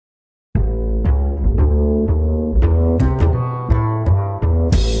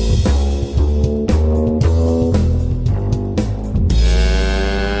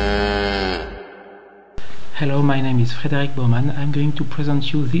my name is Frédéric Baumann. I'm going to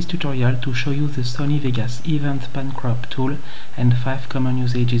present you this tutorial to show you the Sony Vegas Event Pan Crop tool and 5 common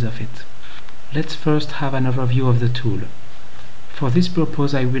usages of it. Let's first have an overview of the tool. For this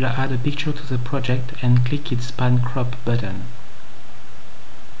purpose I will add a picture to the project and click its Pan Crop button.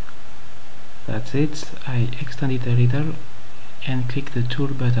 That's it. I extend it a little and click the tool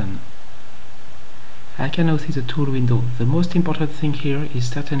button. I can now see the tool window. The most important thing here is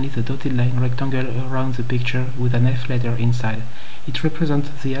certainly the dotted line rectangle around the picture with an F letter inside. It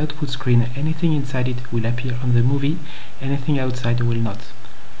represents the output screen. Anything inside it will appear on the movie, anything outside will not.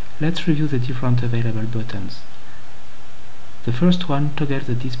 Let's review the different available buttons. The first one toggles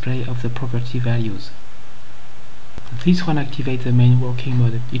the display of the property values. This one activates the main working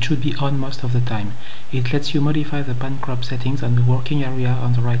mode. It should be on most of the time. It lets you modify the pan crop settings on the working area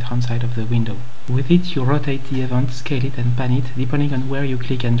on the right hand side of the window. With it you rotate the event, scale it and pan it depending on where you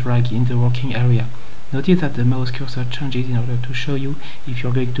click and drag in the working area. Notice that the mouse cursor changes in order to show you if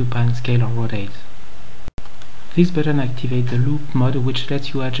you're going to pan, scale or rotate. This button activates the loop mode, which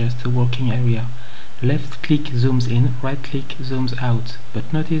lets you adjust the working area. Left click zooms in, right click zooms out,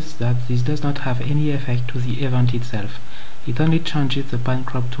 but notice that this does not have any effect to the event itself. It only changes the pan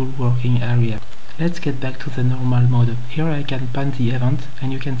crop tool working area. Let's get back to the normal mode. Here I can pan the event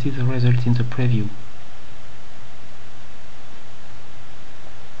and you can see the result in the preview.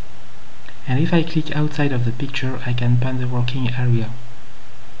 And if I click outside of the picture, I can pan the working area.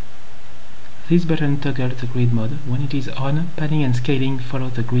 This button toggles the grid mode. When it is on, panning and scaling follow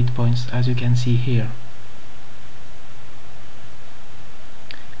the grid points, as you can see here.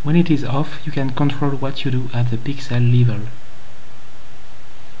 When it is off, you can control what you do at the pixel level.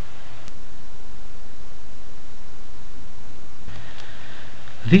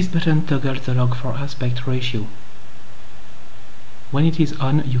 This button toggles the log for aspect ratio. When it is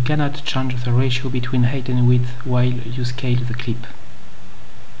on, you cannot change the ratio between height and width while you scale the clip.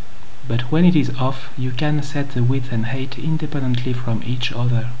 But when it is off, you can set the width and height independently from each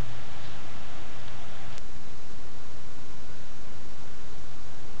other.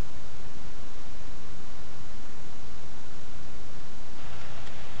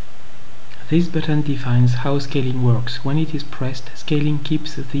 This button defines how scaling works. When it is pressed, scaling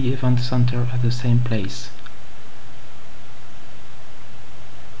keeps the event center at the same place.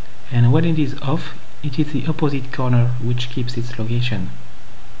 And when it is off, it is the opposite corner which keeps its location.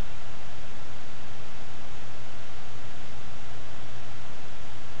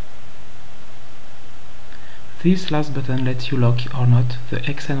 This last button lets you lock or not the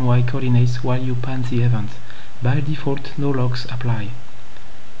X and Y coordinates while you pan the event. By default, no locks apply.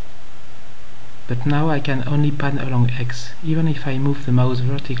 But now I can only pan along X. Even if I move the mouse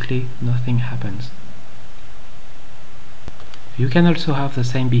vertically, nothing happens. You can also have the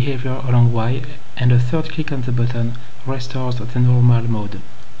same behavior along Y, and a third click on the button restores the normal mode.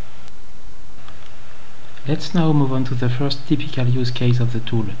 Let's now move on to the first typical use case of the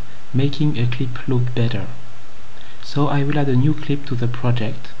tool, making a clip look better. So I will add a new clip to the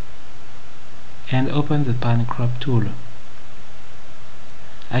project and open the pan crop tool.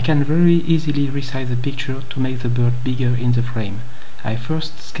 I can very easily resize the picture to make the bird bigger in the frame. I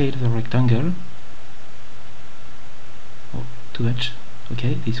first scale the rectangle. Oh, too much.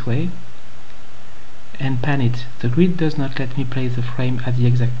 Okay, this way. And pan it. The grid does not let me place the frame at the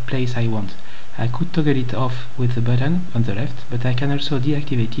exact place I want. I could toggle it off with the button on the left, but I can also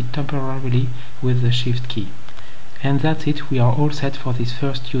deactivate it temporarily with the Shift key. And that's it, we are all set for this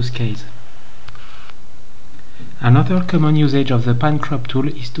first use case. Another common usage of the pan crop tool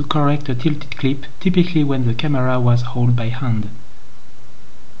is to correct a tilted clip, typically when the camera was held by hand.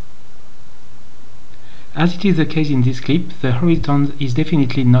 As it is the case in this clip, the horizon is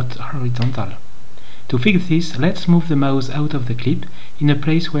definitely not horizontal. To fix this, let's move the mouse out of the clip in a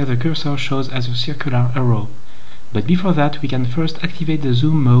place where the cursor shows as a circular arrow. But before that, we can first activate the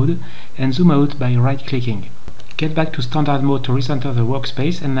zoom mode and zoom out by right-clicking. Get back to standard mode to recenter the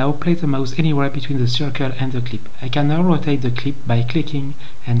workspace, and now place the mouse anywhere between the circle and the clip. I can now rotate the clip by clicking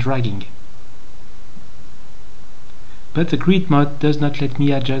and dragging. But the grid mode does not let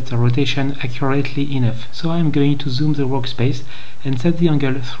me adjust the rotation accurately enough, so I am going to zoom the workspace and set the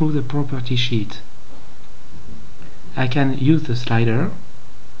angle through the property sheet. I can use the slider,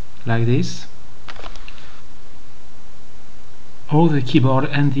 like this, or the keyboard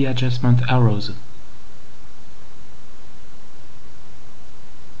and the adjustment arrows.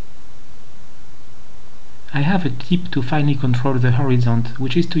 I have a tip to finely control the horizon,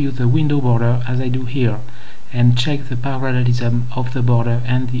 which is to use the window border as I do here, and check the parallelism of the border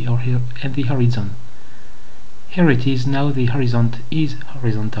and the horizon. Here it is, now the horizon is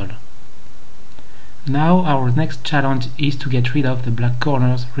horizontal. Now our next challenge is to get rid of the black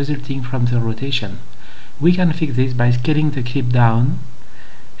corners resulting from the rotation. We can fix this by scaling the clip down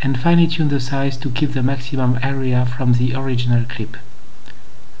and finely tune the size to keep the maximum area from the original clip.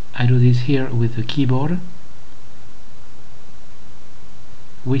 I do this here with the keyboard.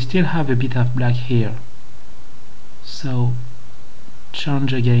 We still have a bit of black here, so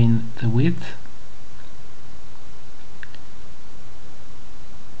change again the width,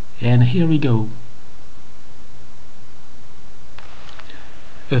 and here we go.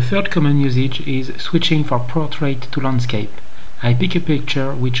 A third common usage is switching from portrait to landscape. I pick a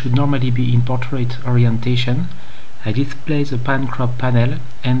picture which would normally be in portrait orientation, I display the pan crop panel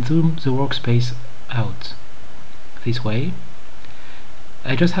and zoom the workspace out. This way.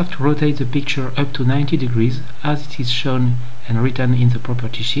 I just have to rotate the picture up to 90 degrees as it is shown and written in the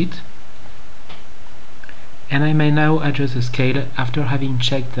property sheet. And I may now adjust the scale after having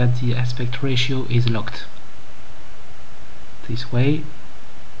checked that the aspect ratio is locked. This way.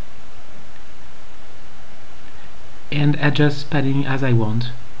 And adjust padding as I want.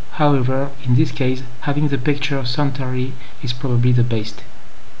 However, in this case, having the picture centrally is probably the best.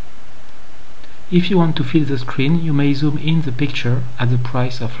 If you want to fill the screen, you may zoom in the picture at the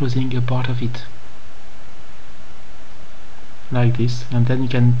price of losing a part of it. Like this, and then you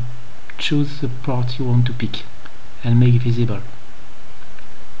can choose the part you want to pick and make visible.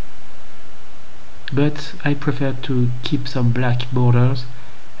 But I prefer to keep some black borders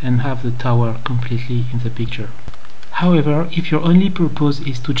and have the tower completely in the picture. However, if your only purpose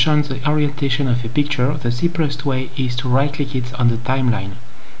is to change the orientation of a picture, the simplest way is to right-click it on the timeline.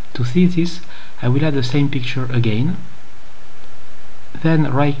 To see this, I will add the same picture again,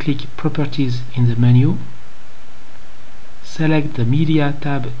 then right-click Properties in the menu, select the Media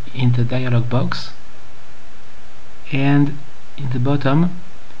tab in the dialog box, and in the bottom,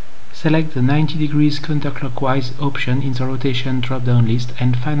 select the 90 degrees counterclockwise option in the rotation drop-down list,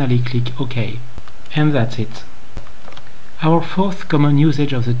 and finally click OK. And that's it. Our fourth common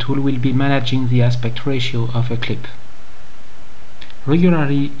usage of the tool will be managing the aspect ratio of a clip.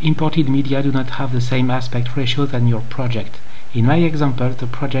 Regularly imported media do not have the same aspect ratio than your project. In my example, the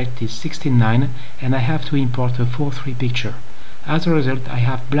project is 16:9 and I have to import a 4:3 picture. As a result, I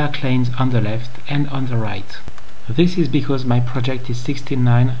have black lanes on the left and on the right. This is because my project is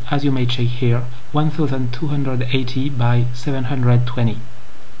 16:9, as you may check here, 1280 by 720.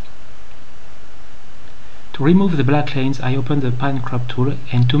 To remove the black lanes, I open the pan crop tool,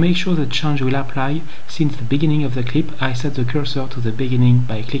 and to make sure the change will apply since the beginning of the clip, I set the cursor to the beginning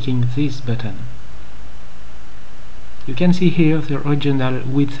by clicking this button. You can see here the original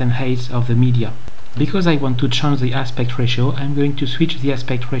width and height of the media. Because I want to change the aspect ratio, I'm going to switch the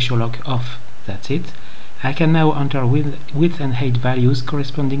aspect ratio lock off. That's it. I can now enter width and height values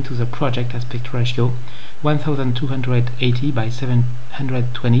corresponding to the project aspect ratio 1280 by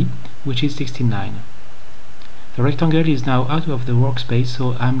 720, which is 16:9. The rectangle is now out of the workspace,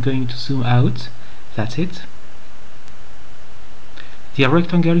 so I'm going to zoom out. That's it. The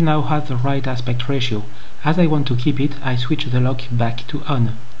rectangle now has the right aspect ratio. As I want to keep it, I switch the lock back to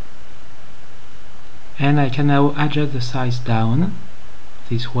on. And I can now adjust the size down,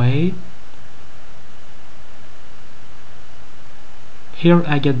 this way. Here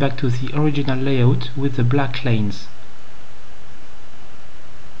I get back to the original layout with the black lanes.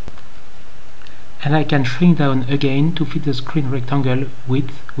 And I can shrink down again to fit the screen rectangle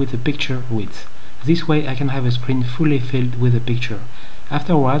width with the picture width. This way I can have a screen fully filled with a picture.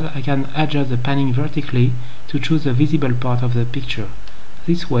 Afterwards, I can adjust the panning vertically to choose the visible part of the picture.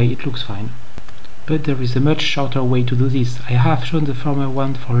 This way it looks fine. But there is a much shorter way to do this. I have shown the former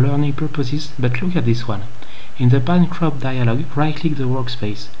one for learning purposes, but look at this one. In the pan crop dialog, right-click the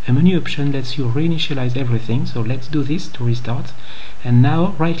workspace. A menu option lets you reinitialize everything, so let's do this to restart. And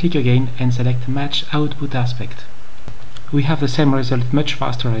now right-click again and select Match Output Aspect. We have the same result much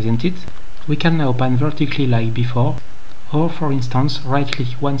faster, isn't it? We can now pan vertically like before, or for instance,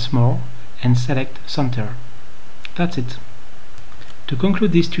 right-click once more and select Center. That's it. To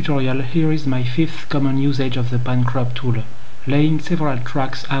conclude this tutorial, here is my fifth common usage of the pan crop tool, laying several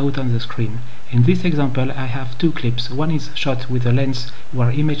tracks out on the screen. In this example, I have two clips. One is shot with a lens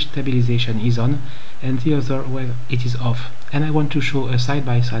where image stabilization is on, and the other where it is off, and I want to show a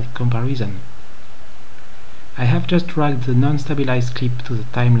side-by-side comparison. I have just dragged the non-stabilized clip to the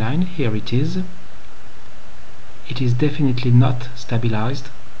timeline. Here it is. It is definitely not stabilized.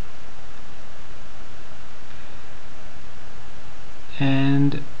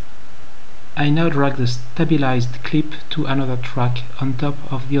 And I now drag the stabilized clip to another track on top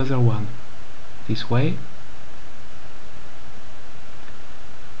of the other one. This way.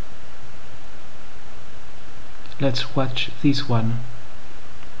 let's watch this one.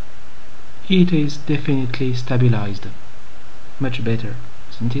 It is definitely stabilized. Much better,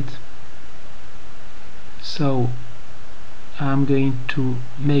 isn't it? So I'm going to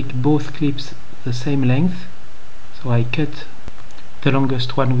make both clips the same length. So I cut the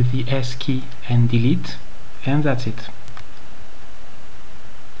longest one with the S key and delete, and that's it.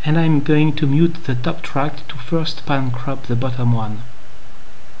 And I'm going to mute the top track to first pan crop the bottom one.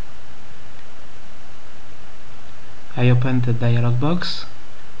 I open the dialog box.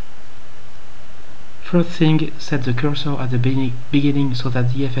 First thing, set the cursor at the beginning so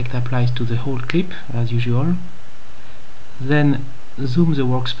that the effect applies to the whole clip, as usual. Then zoom the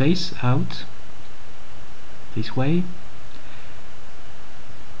workspace out, this way,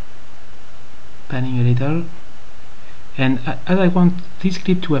 panning a little. And as I want this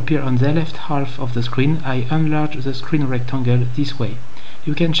clip to appear on the left half of the screen, I enlarge the screen rectangle this way.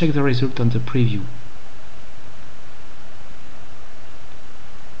 You can check the result on the preview.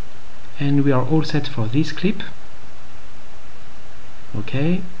 And we are all set for this clip.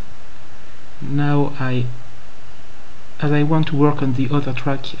 Okay. Now as I want to work on the other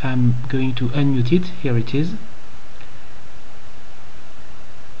track, I'm going to unmute it. Here it is.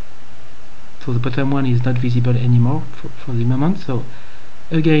 So the bottom one is not visible anymore for the moment. So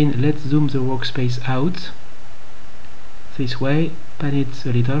again, let's zoom the workspace out this way, pan it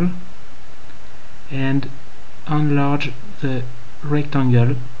a little, and enlarge the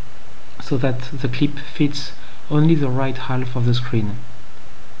rectangle so that the clip fits only the right half of the screen.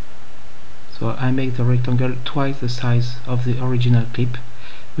 So I make the rectangle twice the size of the original clip.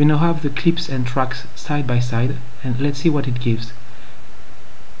 We now have the clips and tracks side by side, and let's see what it gives.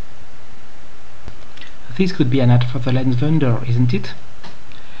 This could be an ad for the lens vendor, isn't it?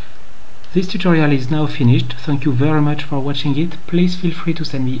 This tutorial is now finished. Thank you very much for watching it. Please feel free to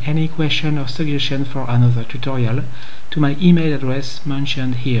send me any question or suggestion for another tutorial to my email address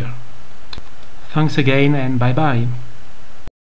mentioned here. Thanks again, and bye bye.